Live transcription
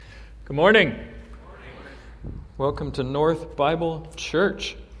Good morning. Welcome to North Bible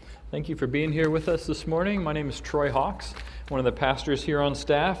Church. Thank you for being here with us this morning. My name is Troy Hawks, one of the pastors here on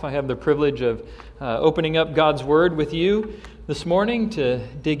staff. I have the privilege of opening up God's Word with you this morning to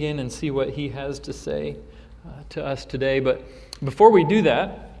dig in and see what He has to say to us today. But before we do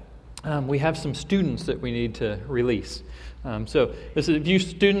that, we have some students that we need to release. If you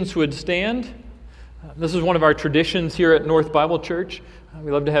students would stand. This is one of our traditions here at North Bible Church.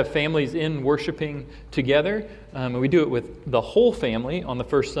 We love to have families in worshiping together. And we do it with the whole family on the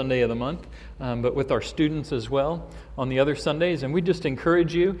first Sunday of the month, but with our students as well on the other Sundays. And we just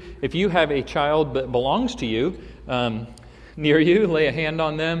encourage you, if you have a child that belongs to you, near you, lay a hand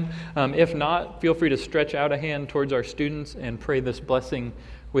on them. If not, feel free to stretch out a hand towards our students and pray this blessing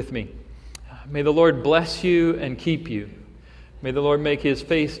with me. May the Lord bless you and keep you. May the Lord make His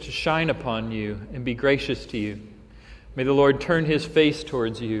face to shine upon you and be gracious to you. May the Lord turn His face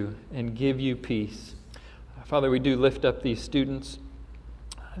towards you and give you peace. Father, we do lift up these students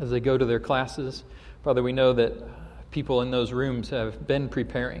as they go to their classes. Father, we know that people in those rooms have been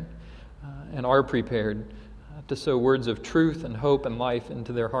preparing and are prepared to sow words of truth and hope and life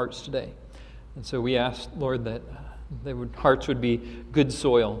into their hearts today. And so we ask, Lord, that hearts would be good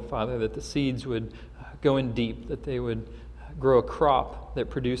soil, Father, that the seeds would go in deep, that they would grow a crop that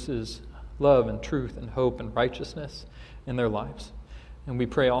produces love and truth and hope and righteousness in their lives. And we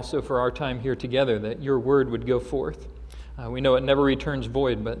pray also for our time here together that your word would go forth. We know it never returns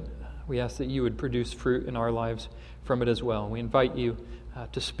void, but we ask that you would produce fruit in our lives from it as well. We invite you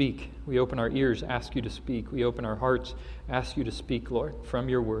to speak. We open our ears, ask you to speak. We open our hearts, ask you to speak, Lord, from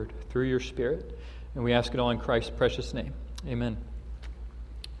your word, through your Spirit. And we ask it all in Christ's precious name. Amen.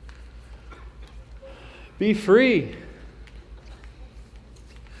 Be free.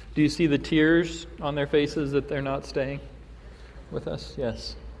 Do you see the tears on their faces that they're not staying with us?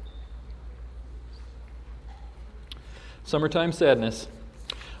 Yes. Summertime sadness.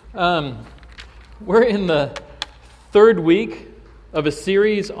 We're in the third week of a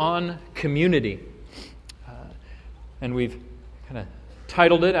series on community. And we've kind of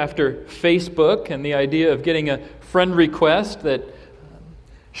titled it after Facebook and the idea of getting a friend request that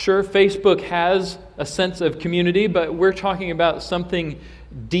sure, Facebook has a sense of community, but we're talking about something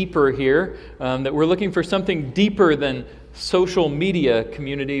deeper here, that we're looking for something deeper than social media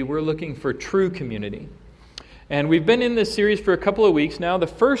community. We're looking for true community. And we've been in this series for a couple of weeks now. The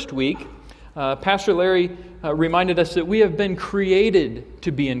first week, Pastor Larry reminded us that we have been created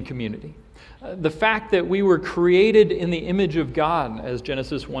to be in community. The fact that we were created in the image of God, as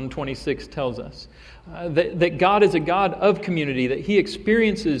Genesis 1:26 tells us. That God is a God of community, that He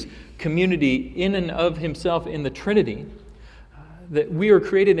experiences community in and of Himself in the Trinity. That we are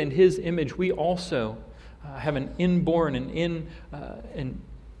created in His image. We also have an inborn and an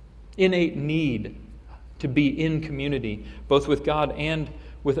innate need to be in community, both with God and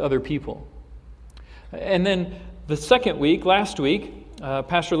with other people. And then the second week, last week,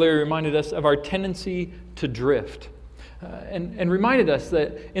 Pastor Larry reminded us of our tendency to drift. And reminded us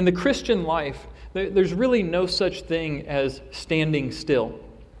that in the Christian life, there's really no such thing as standing still.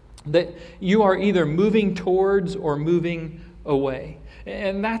 That you are either moving towards or moving away.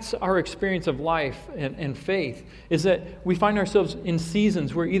 And that's our experience of life and faith, is that we find ourselves in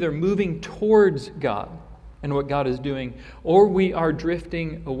seasons where either moving towards God and what God is doing, or we are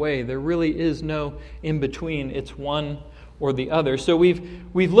drifting away. There really is no in-between. It's one or the other. So we've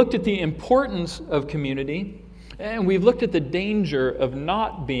looked at the importance of community, and we've looked at the danger of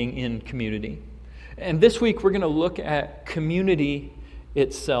not being in community. And this week we're going to look at community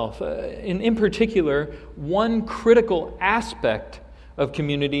itself. And in particular, one critical aspect of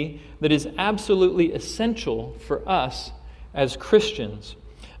community that is absolutely essential for us as Christians.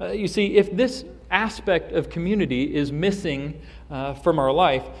 You see, if this aspect of community is missing from our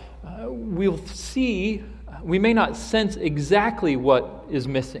life, we may not sense exactly what is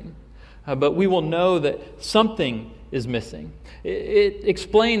missing, but we will know that something is missing. It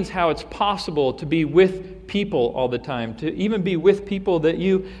explains how it's possible to be with people all the time, to even be with people that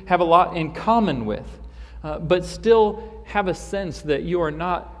you have a lot in common with, but still have a sense that you are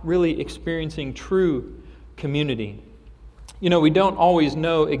not really experiencing true community. You know, we don't always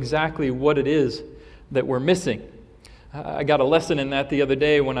know exactly what it is that we're missing. I got a lesson in that the other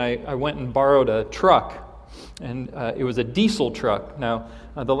day when I went and borrowed a truck. And it was a diesel truck. Now,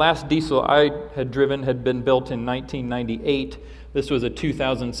 the last diesel I had driven had been built in 1998. This was a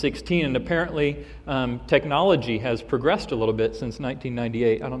 2016, and apparently technology has progressed a little bit since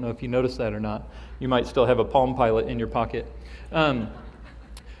 1998. I don't know if you noticed that or not. You might still have a Palm Pilot in your pocket.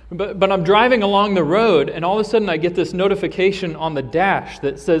 But I'm driving along the road, and all of a sudden I get this notification on the dash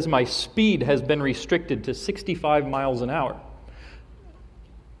that says my speed has been restricted to 65 miles an hour.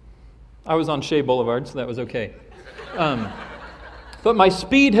 I was on Shea Boulevard, so that was okay. But my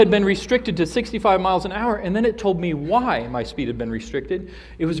speed had been restricted to 65 miles an hour, and then it told me why my speed had been restricted.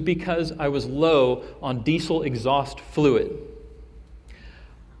 It was because I was low on diesel exhaust fluid.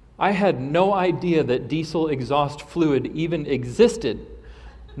 I had no idea that diesel exhaust fluid even existed.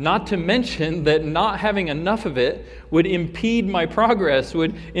 Not to mention that not having enough of it would impede my progress,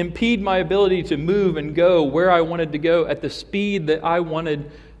 would impede my ability to move and go where I wanted to go at the speed that I wanted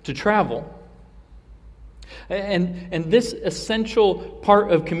to travel. And this essential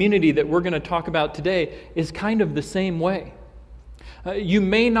part of community that we're going to talk about today is kind of the same way. You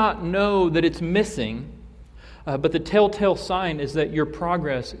may not know that it's missing, but the telltale sign is that your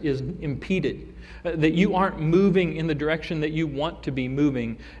progress is impeded. That you aren't moving in the direction that you want to be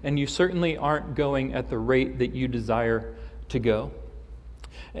moving, and you certainly aren't going at the rate that you desire to go.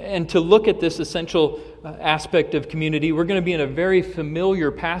 And to look at this essential aspect of community, we're going to be in a very familiar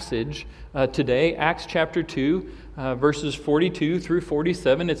passage today, Acts chapter 2, verses 42 through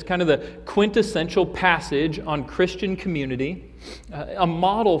 47. It's kind of the quintessential passage on Christian community, a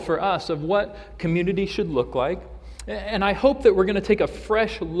model for us of what community should look like. And I hope that we're going to take a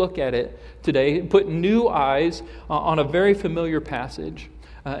fresh look at it today, put new eyes on a very familiar passage,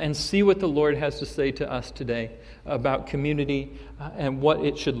 and see what the Lord has to say to us today about community and what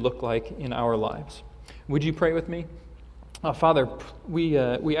it should look like in our lives. Would you pray with me? Father, we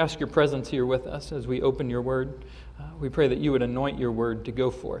ask your presence here with us as we open your word. We pray that you would anoint your word to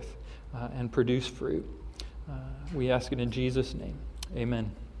go forth and produce fruit. We ask it in Jesus' name.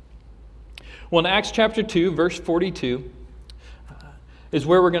 Amen. Well, in Acts chapter 2, verse 42 is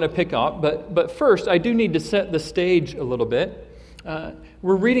where we're going to pick up. But first, I do need to set the stage a little bit.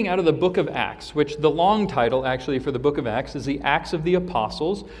 We're reading out of the book of Acts, which the long title actually for the book of Acts is the Acts of the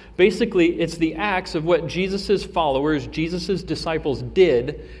Apostles. Basically, it's the acts of what Jesus' followers, Jesus' disciples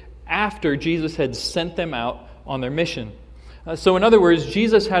did after Jesus had sent them out on their mission. So in other words,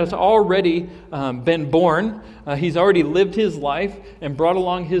 Jesus has already been born. He's already lived his life and brought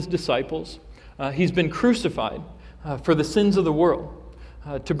along his disciples. He's been crucified for the sins of the world,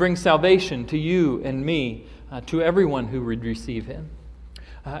 to bring salvation to you and me, to everyone who would receive him.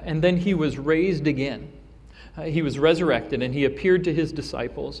 And then he was raised again. He was resurrected, and he appeared to his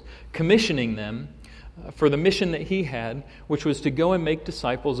disciples, commissioning them for the mission that he had, which was to go and make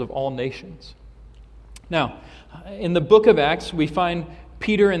disciples of all nations. Now, in the book of Acts, we find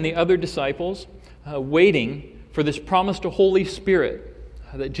Peter and the other disciples waiting for this promised Holy Spirit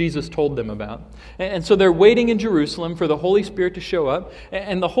that Jesus told them about. And so they're waiting in Jerusalem for the Holy Spirit to show up,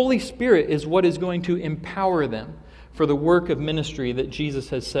 and the Holy Spirit is what is going to empower them for the work of ministry that Jesus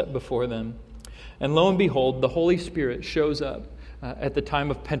has set before them. And lo and behold, the Holy Spirit shows up at the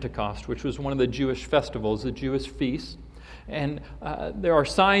time of Pentecost, which was one of the Jewish festivals, the Jewish feast. And there are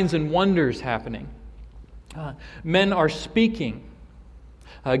signs and wonders happening. Men are speaking,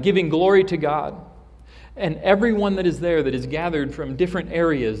 giving glory to God. And everyone that is there that is gathered from different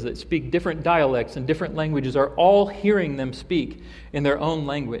areas that speak different dialects and different languages are all hearing them speak in their own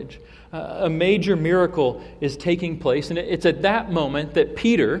language. A major miracle is taking place, and it's at that moment that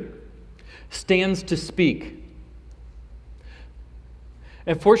Peter stands to speak.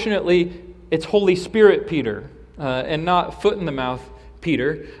 And fortunately, it's Holy Spirit Peter and not foot in the mouth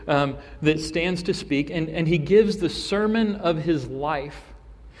Peter that stands to speak, and he gives the sermon of his life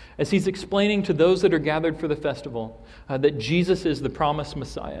as he's explaining to those that are gathered for the festival that Jesus is the promised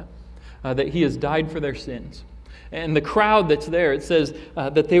Messiah, that he has died for their sins. And the crowd that's there, it says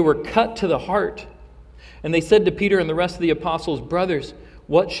that they were cut to the heart. And they said to Peter and the rest of the apostles, "Brothers,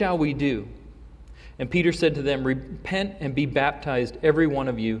 what shall we do?" And Peter said to them, "Repent and be baptized, every one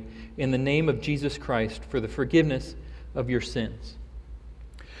of you, in the name of Jesus Christ for the forgiveness of your sins."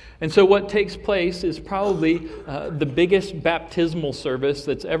 And so what takes place is probably the biggest baptismal service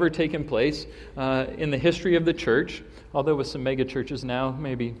that's ever taken place in the history of the church, although with some mega churches now,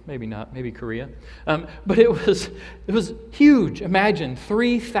 maybe not, maybe Korea. But it was huge. Imagine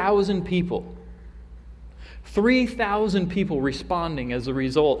 3,000 people. 3,000 people responding as a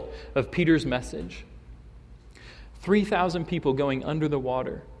result of Peter's message. 3,000 people going under the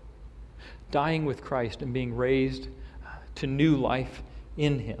water, dying with Christ and being raised to new life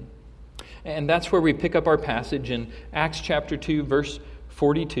in him. And that's where we pick up our passage in Acts chapter 2, verse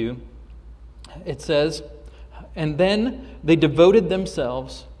 42. It says, "And then they devoted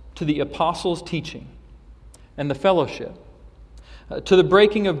themselves to the apostles' teaching and the fellowship, to the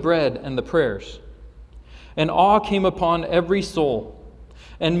breaking of bread and the prayers. And awe came upon every soul,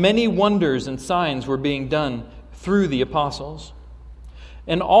 and many wonders and signs were being done through the apostles.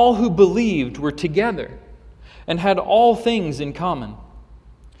 And all who believed were together and had all things in common.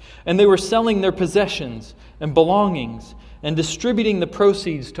 And they were selling their possessions and belongings and distributing the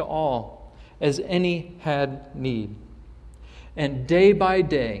proceeds to all as any had need. And day by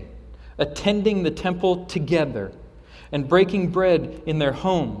day, attending the temple together and breaking bread in their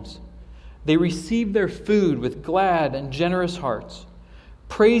homes, they received their food with glad and generous hearts,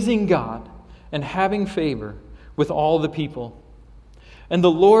 praising God and having favor with all the people. And the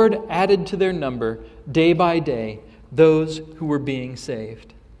Lord added to their number day by day those who were being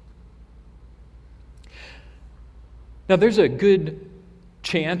saved. Now there's a good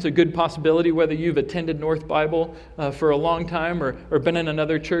chance, a good possibility, whether you've attended North Bible for a long time or been in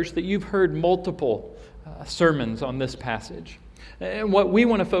another church, that you've heard multiple sermons on this passage. And what we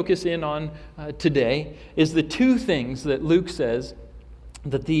want to focus in on today is the two things that Luke says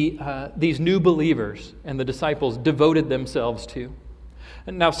that these new believers and the disciples devoted themselves to.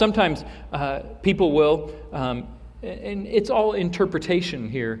 Now, sometimes people will, and it's all interpretation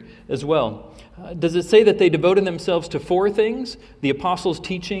here as well. Does it say that they devoted themselves to four things? The apostles'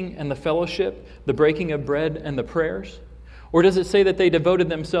 teaching and the fellowship, the breaking of bread and the prayers? Or does it say that they devoted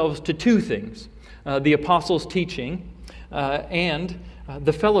themselves to two things? The apostles' teaching and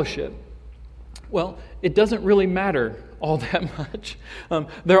the fellowship? Well, it doesn't really matter all that much.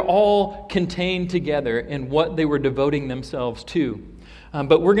 They're all contained together in what they were devoting themselves to.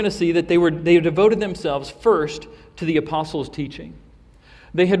 But we're going to see that they devoted themselves first to the apostles' teaching.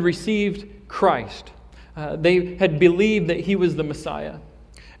 They had received Christ. They had believed that he was the Messiah.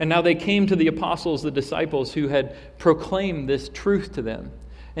 And now they came to the apostles, the disciples, who had proclaimed this truth to them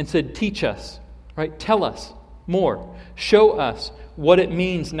and said, teach us, right? Tell us more. Show us what it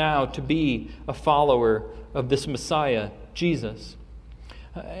means now to be a follower of this Messiah, Jesus.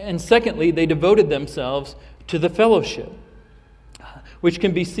 And secondly, they devoted themselves to the fellowship, which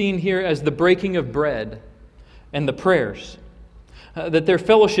can be seen here as the breaking of bread and the prayers. That their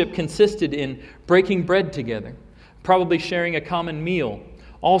fellowship consisted in breaking bread together, probably sharing a common meal,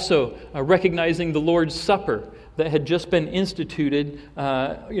 also recognizing the Lord's Supper that had just been instituted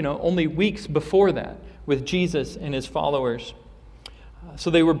only weeks before that with Jesus and his followers. So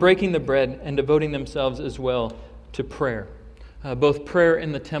they were breaking the bread and devoting themselves as well to prayer, both prayer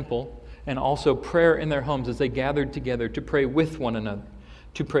in the temple and also prayer in their homes as they gathered together to pray with one another,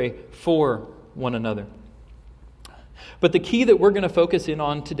 to pray for one another. But the key that we're going to focus in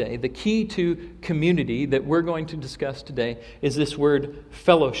on today, the key to community that we're going to discuss today, is this word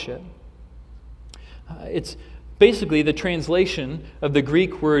fellowship. It's basically the translation of the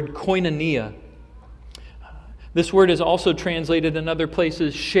Greek word koinonia. This word is also translated in other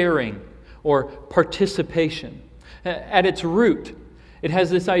places sharing or participation. At its root, it has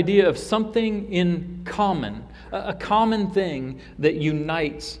this idea of something in common, a common thing that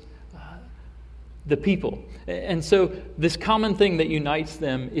unites the people. And so this common thing that unites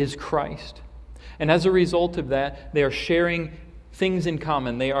them is Christ. And as a result of that, they are sharing things in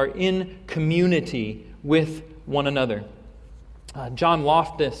common. They are in community with one another. John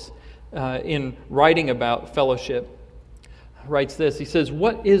Loftus, in writing about fellowship, writes this. He says,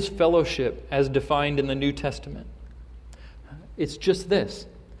 "What is fellowship as defined in the New Testament? It's just this.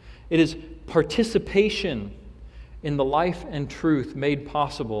 It is participation in the life and truth made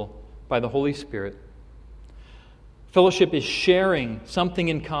possible by the Holy Spirit. Fellowship is sharing something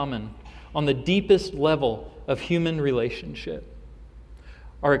in common on the deepest level of human relationship,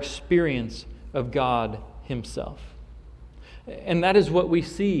 our experience of God himself." And that is what we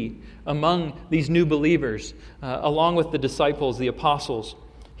see among these new believers, along with the disciples, the apostles,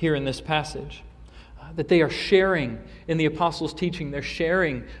 here in this passage. That they are sharing in the apostles' teaching. They're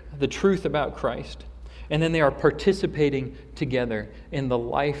sharing the truth about Christ. And then they are participating together in the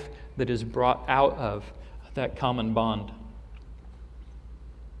life that is brought out of that common bond.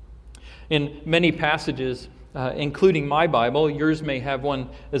 In many passages, including my Bible, yours may have one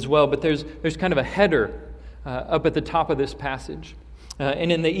as well, but there's kind of a header up at the top of this passage.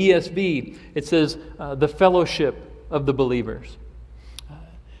 And in the ESV, it says, the fellowship of the believers,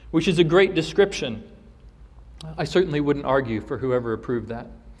 which is a great description. I certainly wouldn't argue for whoever approved that.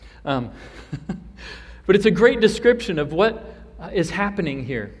 But it's a great description of what is happening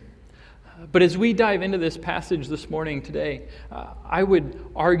here. But as we dive into this passage this morning today, I would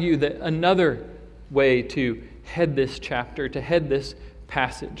argue that another way to head this chapter, to head this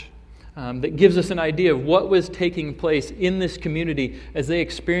passage, that gives us an idea of what was taking place in this community as they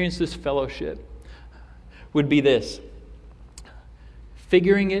experienced this fellowship, would be this: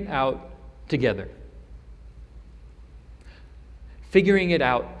 figuring it out together. figuring it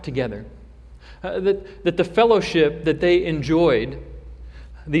out together. That the fellowship that they enjoyed,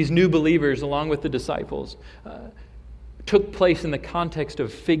 these new believers along with the disciples, took place in the context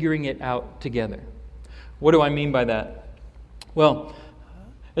of figuring it out together. What do I mean by that? Well,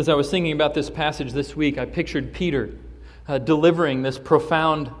 as I was thinking about this passage this week, I pictured Peter delivering this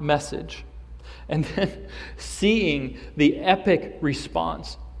profound message and then seeing the epic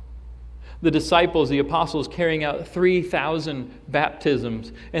response. The disciples, the apostles, carrying out 3,000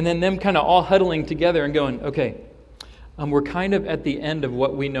 baptisms, and then them kind of all huddling together and going, okay, we're kind of at the end of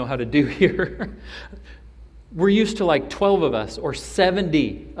what we know how to do here. We're used to like 12 of us or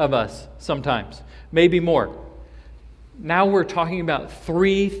 70 of us sometimes, maybe more. Now we're talking about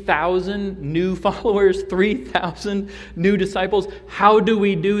 3,000 new followers, 3,000 new disciples. How do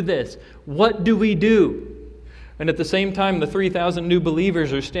we do this? What do we do? And at the same time, the 3,000 new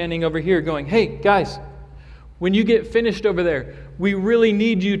believers are standing over here going, hey, guys, when you get finished over there, we really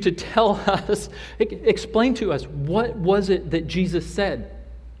need you to tell us, explain to us, what was it that Jesus said?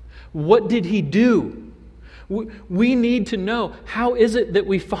 What did he do? We need to know, how is it that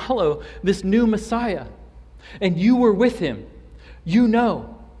we follow this new Messiah? And you were with him. You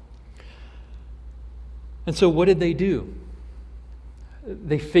know. And so what did they do?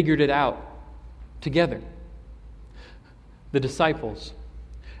 They figured it out together. The disciples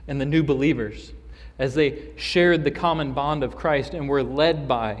and the new believers, as they shared the common bond of Christ and were led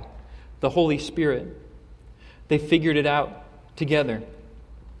by the Holy Spirit, they figured it out together.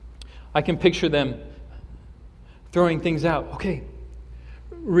 I can picture them throwing things out. Okay,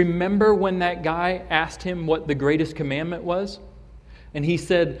 remember when that guy asked him what the greatest commandment was? And he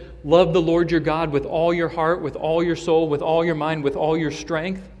said, love the Lord your God with all your heart, with all your soul, with all your mind, with all your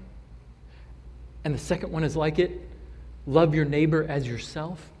strength. And the second one is like it. Love your neighbor as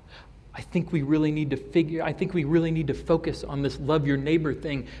yourself. I think we really need to focus on this love your neighbor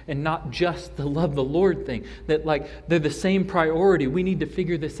thing and not just the love the Lord thing. That like they're the same priority. We need to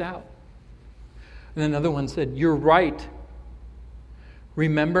figure this out. And another one said, you're right.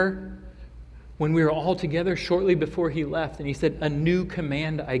 Remember when we were all together shortly before he left and he said, a new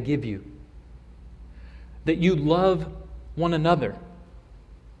command I give you. That you love one another.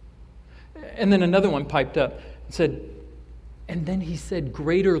 And then another one piped up and said, and then he said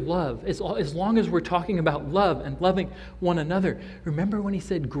greater love. As long as we're talking about love and loving one another, remember when he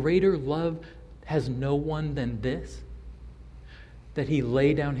said greater love has no one than this? That he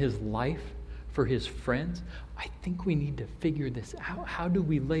lay down his life for his friends? I think we need to figure this out. How do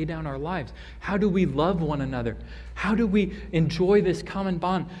we lay down our lives? How do we love one another? How do we enjoy this common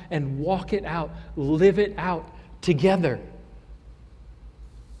bond and walk it out, live it out together?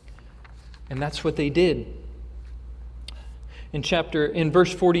 And that's what they did. In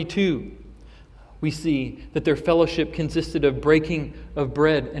verse 42, we see that their fellowship consisted of breaking of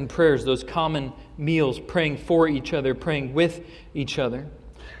bread and prayers, those common meals, praying for each other, praying with each other.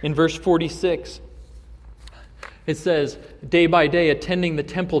 In verse 46, it says, day by day attending the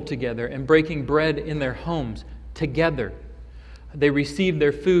temple together and breaking bread in their homes together. They received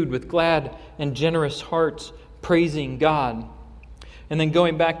their food with glad and generous hearts, praising God. And then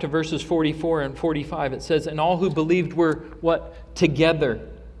going back to verses 44 and 45, it says, and all who believed were what? Together.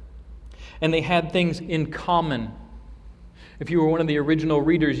 And they had things in common. If you were one of the original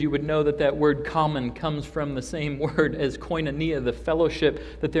readers, you would know that word common comes from the same word as koinonia. The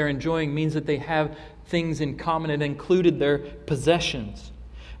fellowship that they're enjoying means that they have things in common. It included their possessions.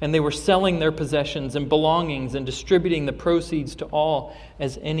 And they were selling their possessions and belongings and distributing the proceeds to all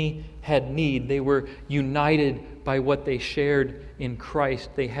as any had need. They were united by what they shared in Christ.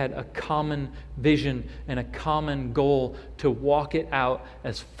 They had a common vision and a common goal to walk it out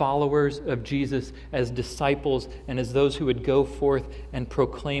as followers of Jesus, as disciples, and as those who would go forth and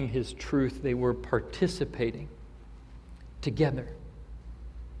proclaim his truth. They were participating together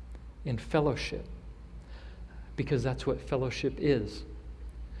in fellowship, because that's what fellowship is.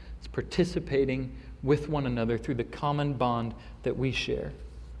 It's participating with one another through the common bond that we share,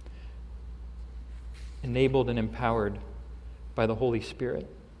 enabled and empowered by the Holy Spirit.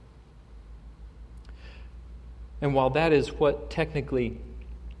 And while that is what technically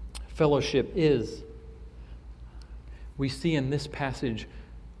fellowship is, we see in this passage,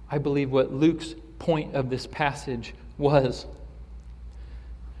 I believe what Luke's point of this passage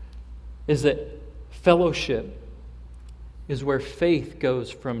is that fellowship is where faith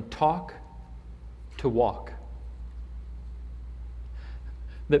goes from talk to walk.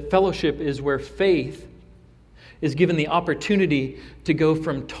 That fellowship is where faith is given the opportunity to go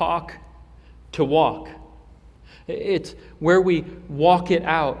from talk to walk. It's where we walk it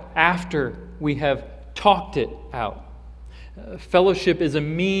out after we have talked it out. Fellowship is a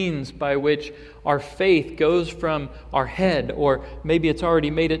means by which our faith goes from our head, or maybe it's already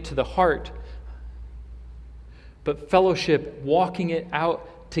made it to the heart. But fellowship, walking it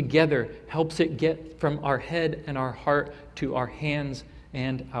out together, helps it get from our head and our heart to our hands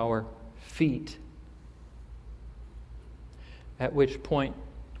and our feet. At which point,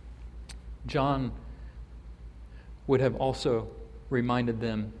 John would have also reminded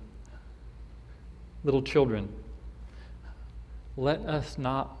them, little children, let us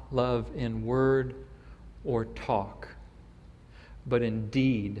not love in word or talk, but in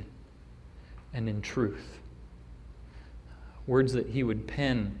deed and in truth. Words that he would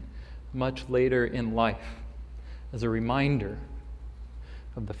pen much later in life as a reminder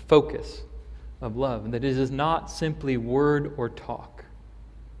of the focus of love, and that it is not simply word or talk,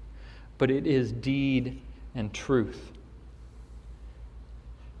 but it is deed and truth.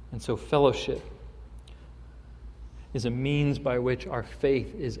 And so fellowship is a means by which our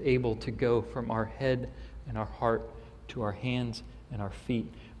faith is able to go from our head and our heart to our hands and our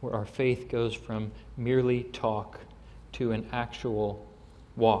feet, where our faith goes from merely talk to an actual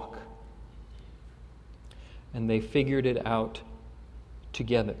walk. And they figured it out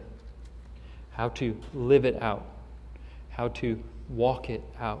together, how to live it out, how to walk it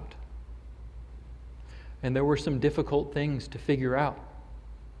out. And there were some difficult things to figure out.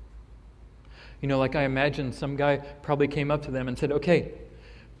 Like I imagine some guy probably came up to them and said, okay,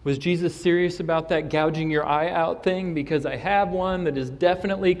 was Jesus serious about that gouging your eye out thing? Because I have one that is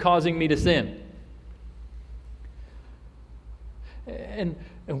definitely causing me to sin. And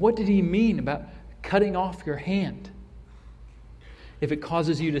what did he mean about cutting off your hand if it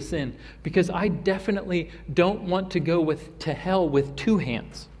causes you to sin? Because I definitely don't want to go to hell with two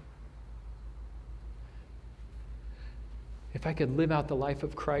hands. If I could live out the life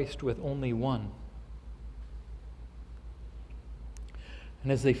of Christ with only one.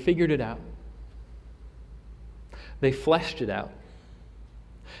 And as they figured it out, they fleshed it out.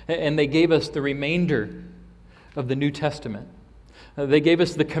 And they gave us the remainder of the New Testament. They gave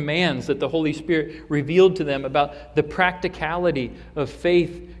us the commands that the Holy Spirit revealed to them about the practicality of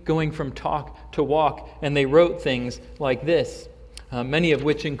faith going from talk to walk. And they wrote things like this, many of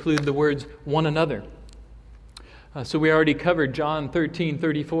which include the words one another. So we already covered John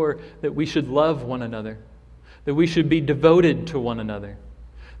 13:34, that we should love one another, that we should be devoted to one another,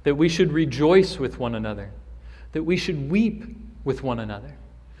 that we should rejoice with one another, that we should weep with one another,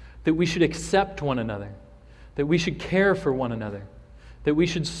 that we should accept one another, that we should care for one another, that we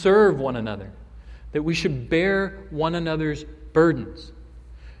should serve one another, that we should bear one another's burdens,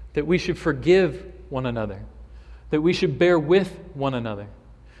 that we should forgive one another, that we should bear with one another,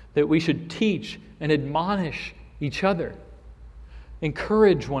 that we should teach and admonish each other,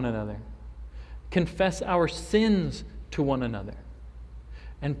 encourage one another, confess our sins to one another,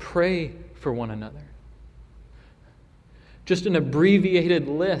 and pray for one another. Just an abbreviated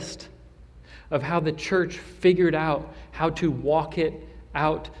list of how the church figured out how to walk it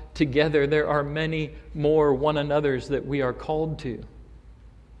out together. There are many more one another's that we are called to.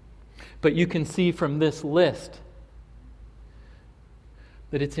 But you can see from this list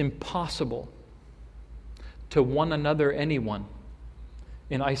that it's impossible to one another anyone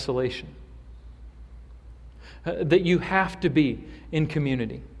in isolation. That you have to be in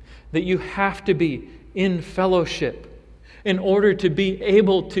community. That you have to be in fellowship in order to be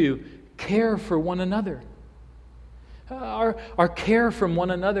able to care for one another. Our care from one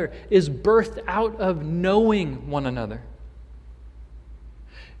another is birthed out of knowing one another.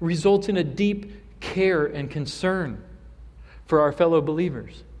 It results in a deep care and concern for our fellow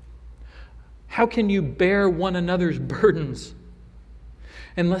believers. How can you bear one another's burdens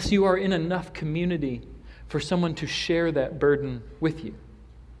unless you are in enough community for someone to share that burden with you?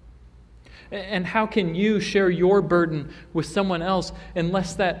 And how can you share your burden with someone else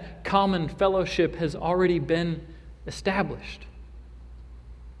unless that common fellowship has already been established?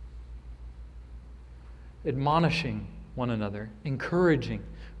 Admonishing one another, encouraging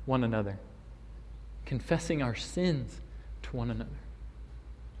one another, confessing our sins to one another.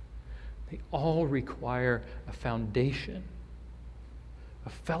 They all require a foundation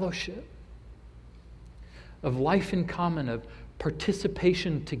of fellowship, of life in common, of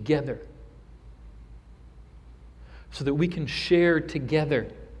participation together, so that we can share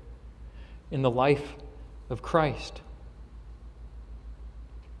together in the life of Christ.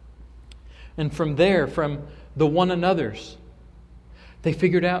 And from there, from the one another's, they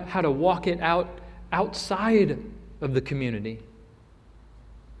figured out how to walk it out outside of the community.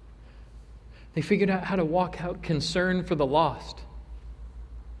 They figured out how to walk out concern for the lost.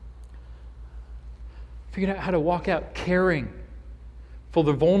 figured out how to walk out caring for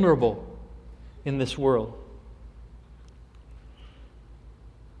the vulnerable in this world.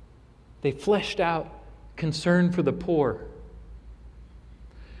 They fleshed out concern for the poor.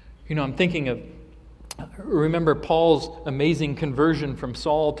 I'm thinking of, remember Paul's amazing conversion from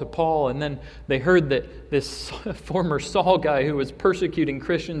Saul to Paul, and then they heard that this former Saul guy who was persecuting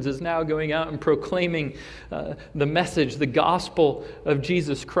Christians is now going out and proclaiming the message, the gospel of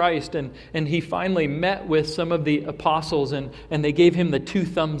Jesus Christ. And he finally met with some of the apostles, and they gave him the 2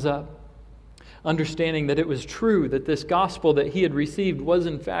 thumbs up, understanding that it was true, that this gospel that he had received was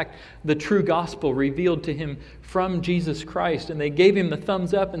in fact the true gospel revealed to him from Jesus Christ. And they gave him the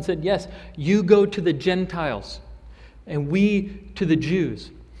thumbs up and said, yes, you go to the Gentiles and we to the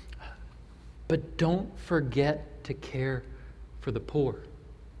Jews. But don't forget to care for the poor.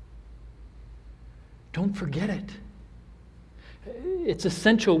 Don't forget it. It's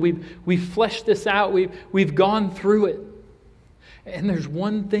essential. We've fleshed this out. We've gone through it. And there's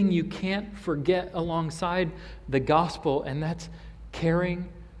one thing you can't forget alongside the gospel, and that's caring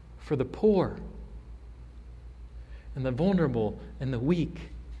for the poor and the vulnerable and the weak.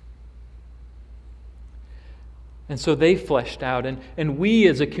 And so they fleshed out, and we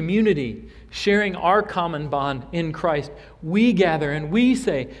as a community, sharing our common bond in Christ, we gather and we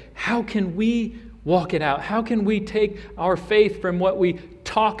say, how can we walk it out? How can we take our faith from what we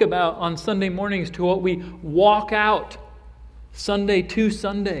talk about on Sunday mornings to what we walk out Sunday to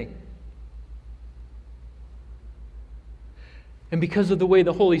Sunday? And because of the way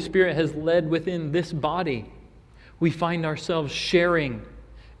the Holy Spirit has led within this body, we find ourselves sharing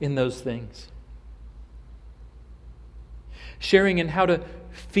in those things. Sharing in how to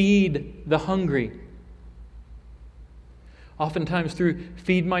feed the hungry. Oftentimes through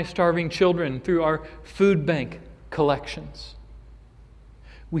Feed My Starving Children, through our food bank collections.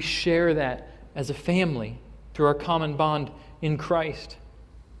 We share that as a family through our common bond in Christ.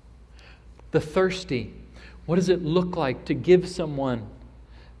 The thirsty. What does it look like to give someone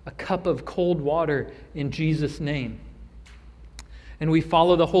a cup of cold water in Jesus' name? And we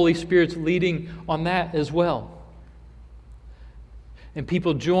follow the Holy Spirit's leading on that as well. And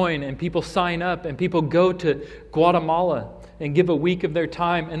people join, and people sign up, and people go to Guatemala and give a week of their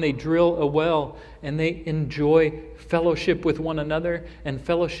time, and they drill a well, and they enjoy fellowship with one another and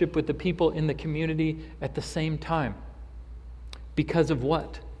fellowship with the people in the community at the same time. Because of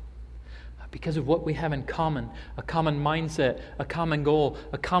what? Because of what we have in common. A common mindset, a common goal,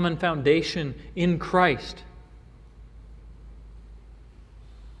 a common foundation in Christ.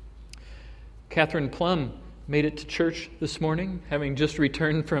 Catherine Plum made it to church this morning, having just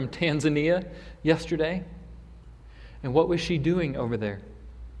returned from Tanzania yesterday. And what was she doing over there?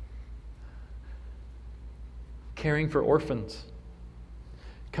 Caring for orphans.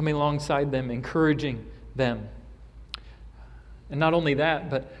 Coming alongside them, encouraging them. And not only that,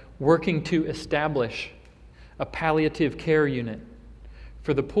 but working to establish a palliative care unit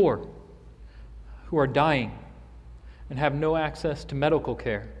for the poor who are dying and have no access to medical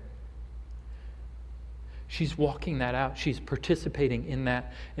care. She's walking that out. She's participating in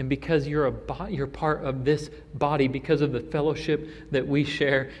that. And because you're part of this body, because of the fellowship that we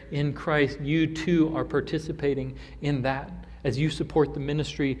share in Christ, you too are participating in that as you support the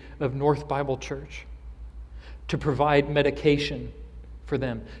ministry of North Bible Church. To provide medication for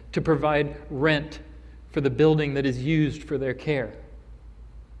them, to provide rent for the building that is used for their care.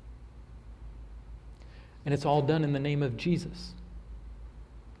 And it's all done in the name of Jesus.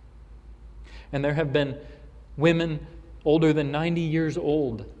 And there have been women older than 90 years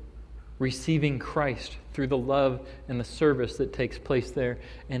old receiving Christ through the love and the service that takes place there,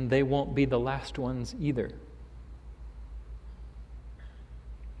 and they won't be the last ones either.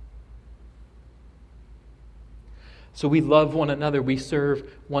 So we love one another, we serve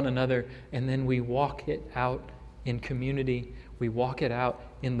one another, and then we walk it out in community. We walk it out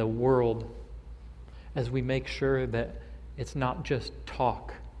in the world as we make sure that it's not just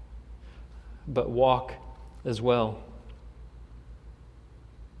talk, but walk as well.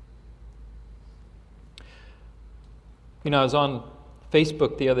 I was on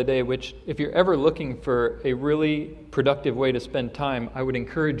Facebook the other day, which if you're ever looking for a really productive way to spend time, I would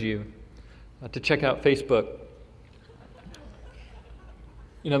encourage you to check out Facebook.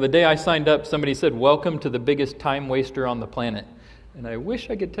 The day I signed up, somebody said, "Welcome to the biggest time waster on the planet." And I wish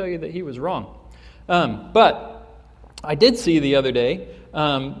I could tell you that he was wrong. But I did see the other day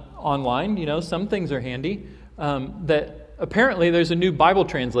online, some things are handy, that apparently there's a new Bible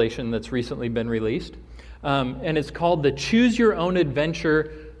translation that's recently been released. And it's called the Choose Your Own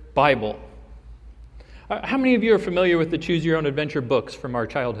Adventure Bible. How many of you are familiar with the Choose Your Own Adventure books from our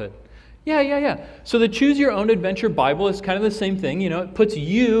childhood? Yeah. So the Choose Your Own Adventure Bible is kind of the same thing. It puts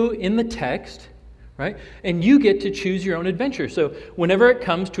you in the text, right? And you get to choose your own adventure. So whenever it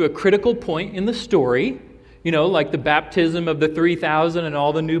comes to a critical point in the story, like the baptism of the 3,000 and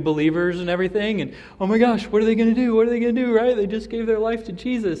all the new believers and everything, and oh my gosh, what are they going to do? What are they going to do, right? They just gave their life to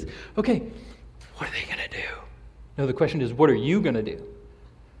Jesus. Okay, what are they going to do? No, the question is, what are you going to do?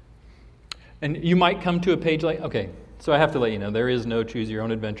 And you might come to a page like, okay, so I have to let you know, there is no Choose Your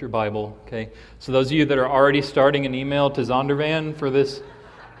Own Adventure Bible, okay? So those of you that are already starting an email to Zondervan for this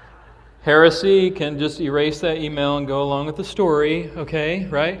heresy can just erase that email and go along with the story, okay,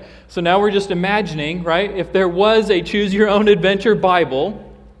 right? So now we're just imagining, right, if there was a Choose Your Own Adventure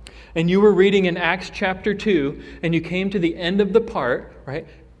Bible and you were reading in Acts chapter 2 and you came to the end of the part, right,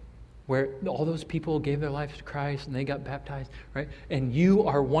 where all those people gave their lives to Christ and they got baptized, right? And you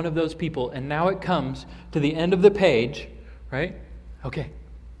are one of those people. And now it comes to the end of the page, right? Okay.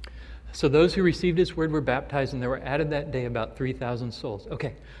 So those who received His word were baptized, and there were added that day about 3,000 souls.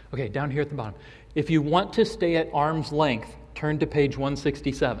 Okay, down here at the bottom. If you want to stay at arm's length, turn to page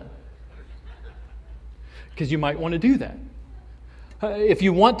 167. Because you might want to do that. If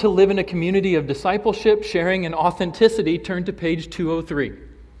you want to live in a community of discipleship, sharing, and authenticity, turn to page 203.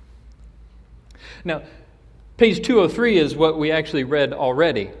 Now, page 203 is what we actually read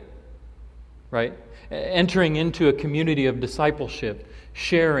already, right? Entering into a community of discipleship,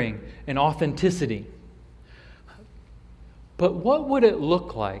 sharing, and authenticity. But what would it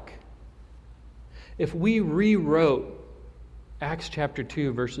look like if we rewrote Acts chapter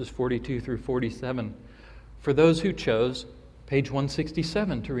 2, verses 42 through 47 for those who chose page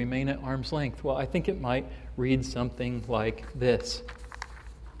 167 to remain at arm's length? Well, I think it might read something like this.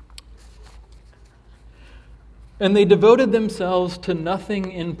 And they devoted themselves to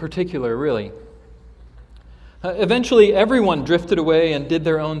nothing in particular, really. Eventually, everyone drifted away and did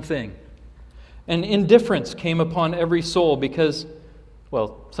their own thing. And indifference came upon every soul because,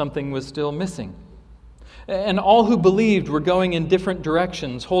 well, something was still missing. And all who believed were going in different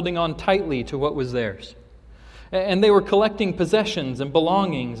directions, holding on tightly to what was theirs. And they were collecting possessions and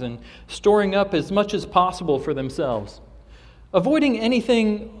belongings and storing up as much as possible for themselves, avoiding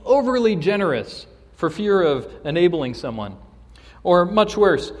anything overly generous for fear of enabling someone, or much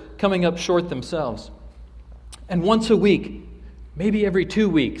worse, coming up short themselves. And once a week, maybe every 2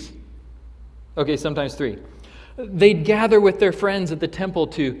 weeks, okay, sometimes 3, they'd gather with their friends at the temple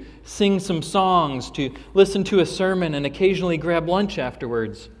to sing some songs, to listen to a sermon, and occasionally grab lunch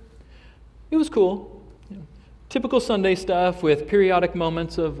afterwards. It was cool. Typical Sunday stuff with periodic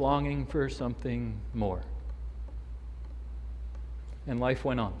moments of longing for something more. And life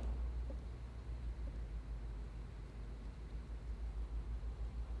went on.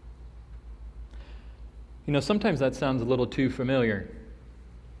 Sometimes that sounds a little too familiar.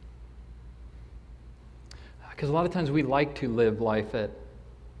 Because a lot of times we like to live life at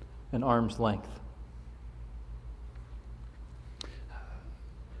an arm's length.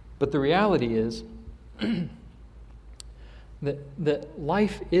 But the reality is that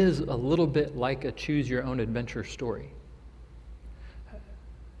life is a little bit like a choose your own adventure story.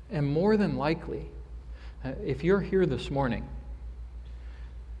 And more than likely, if you're here this morning,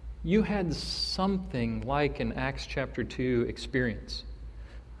 you had something like an Acts chapter 2 experience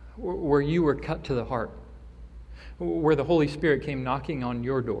where you were cut to the heart, where the Holy Spirit came knocking on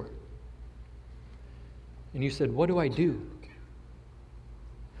your door. And you said, "What do I do?"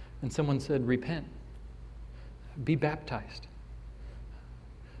 And someone said, "Repent. Be baptized.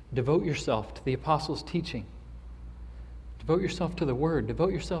 Devote yourself to the apostles' teaching. Devote yourself to the Word.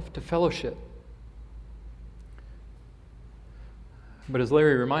 Devote yourself to fellowship." But as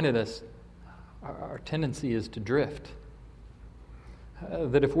Larry reminded us, our tendency is to drift.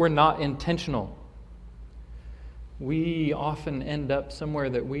 That if we're not intentional, we often end up somewhere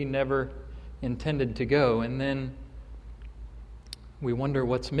that we never intended to go, and then we wonder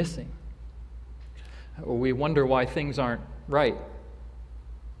what's missing. Or we wonder why things aren't right.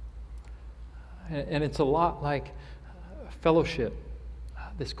 And it's a lot like fellowship,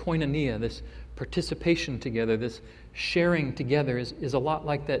 this koinonia, this participation together, this sharing together is a lot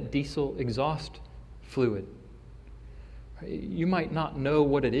like that diesel exhaust fluid. You might not know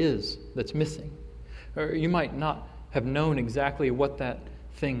what it is that's missing, or you might not have known exactly what that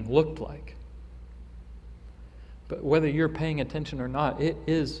thing looked like. But whether you're paying attention or not, it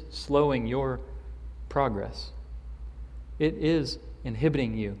is slowing your progress. It is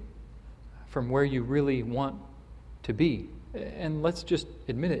inhibiting you from where you really want to be. And let's just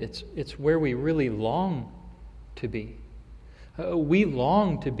admit it, it's where we really long to be. We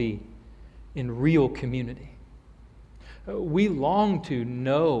long to be in real community. We long to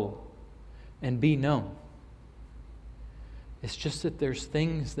know and be known. It's just that there's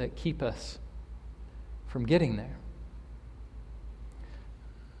things that keep us from getting there.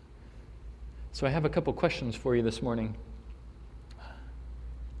 So I have a couple questions for you this morning.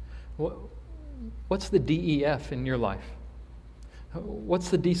 What's the DEF in your life? What's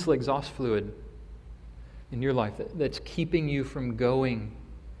the diesel exhaust fluid in your life that's keeping you from going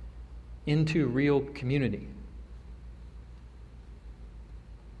into real community?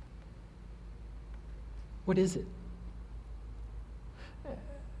 What is it?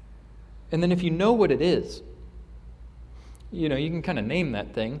 And then if you know what it is, you can kind of name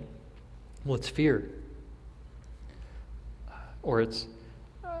that thing. Well, it's fear. Or it's,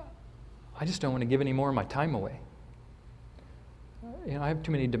 I just don't want to give any more of my time away. I have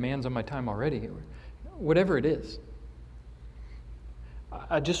too many demands on my time already. Whatever it is.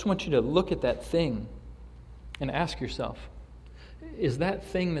 I just want you to look at that thing and ask yourself, is that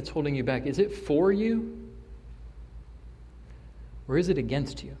thing that's holding you back, is it for you? Or is it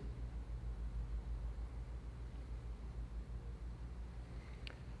against you?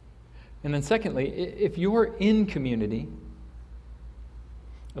 And then secondly, if you're in community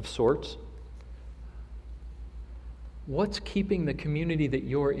of sorts, what's keeping the community that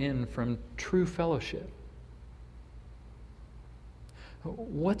you're in from true fellowship?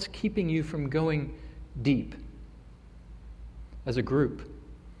 What's keeping you from going deep as a group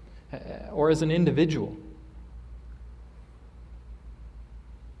or as an individual?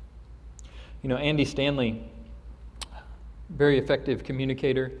 Andy Stanley, very effective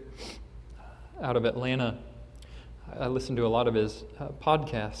communicator out of Atlanta. I listen to a lot of his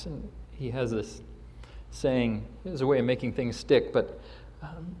podcasts, and he has this saying, as a way of making things stick, but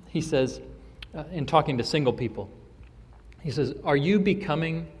he says, in talking to single people, he says, are you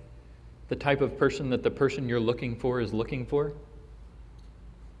becoming the type of person that the person you're looking for is looking for?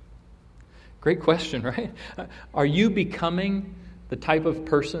 Great question, right? Are you becoming the type of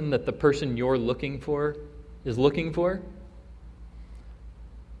person that the person you're looking for is looking for?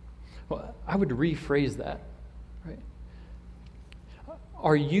 Well, I would rephrase that, right?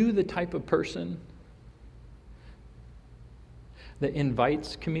 Are you the type of person that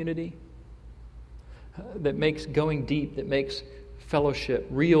invites community, that makes going deep, that makes fellowship,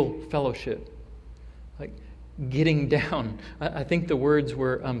 real fellowship, like getting down? I think the words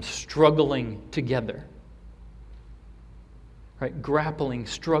were struggling together, right? Grappling,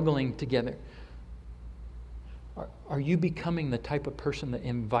 struggling together. Are you becoming the type of person that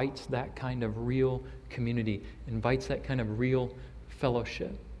invites that kind of real community, invites that kind of real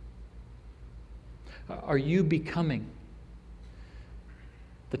fellowship? Are you becoming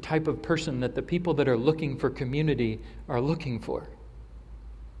the type of person that the people that are looking for community are looking for?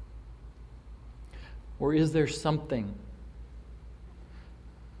 Or is there something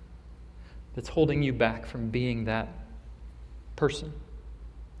that's holding you back from being that person?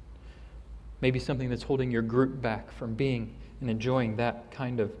 Maybe something that's holding your group back from being and enjoying that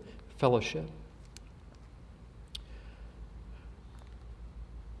kind of fellowship.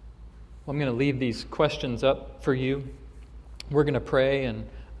 Well, I'm going to leave these questions up for you. We're going to pray, and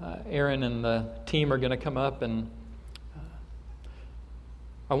Aaron and the team are going to come up, and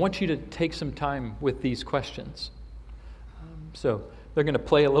I want you to take some time with these questions. So they're going to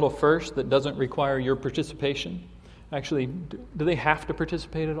play a little first that doesn't require your participation. Actually, do they have to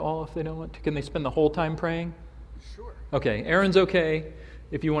participate at all if they don't want to? Can they spend the whole time praying? Sure. Okay, Aaron's okay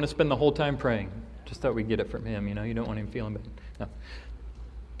if you want to spend the whole time praying. Just thought we'd get it from him, you don't want him feeling bad. No.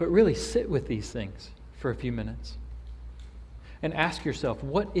 But really sit with these things for a few minutes and ask yourself,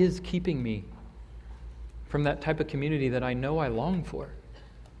 what is keeping me from that type of community that I know I long for?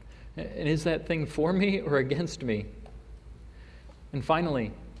 And is that thing for me or against me? And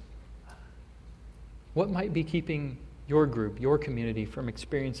finally, what might be keeping your group, your community, from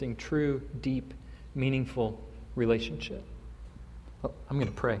experiencing true, deep, meaningful relationship? Well, I'm going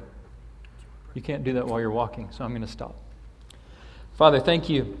to pray. You can't do that while you're walking, so I'm going to stop. Father, thank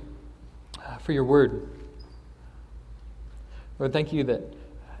you for your word. Lord, thank you that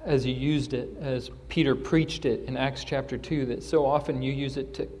as you used it, as Peter preached it in Acts chapter 2, that so often you use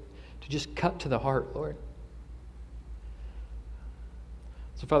it to just cut to the heart, Lord.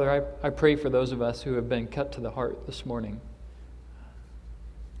 So, Father, I pray for those of us who have been cut to the heart this morning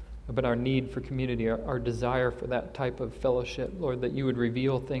about our need for community, our desire for that type of fellowship, Lord, that you would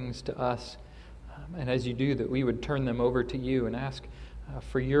reveal things to us, and as you do, that we would turn them over to you and ask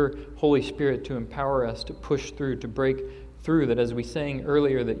for your Holy Spirit to empower us to push through, to break through, that as we sang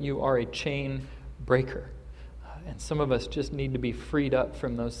earlier, that you are a chain breaker. And some of us just need to be freed up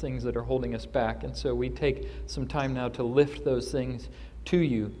from those things that are holding us back. And so we take some time now to lift those things to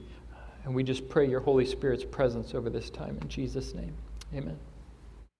you And we just pray your Holy Spirit's presence over this time in Jesus' name. Amen.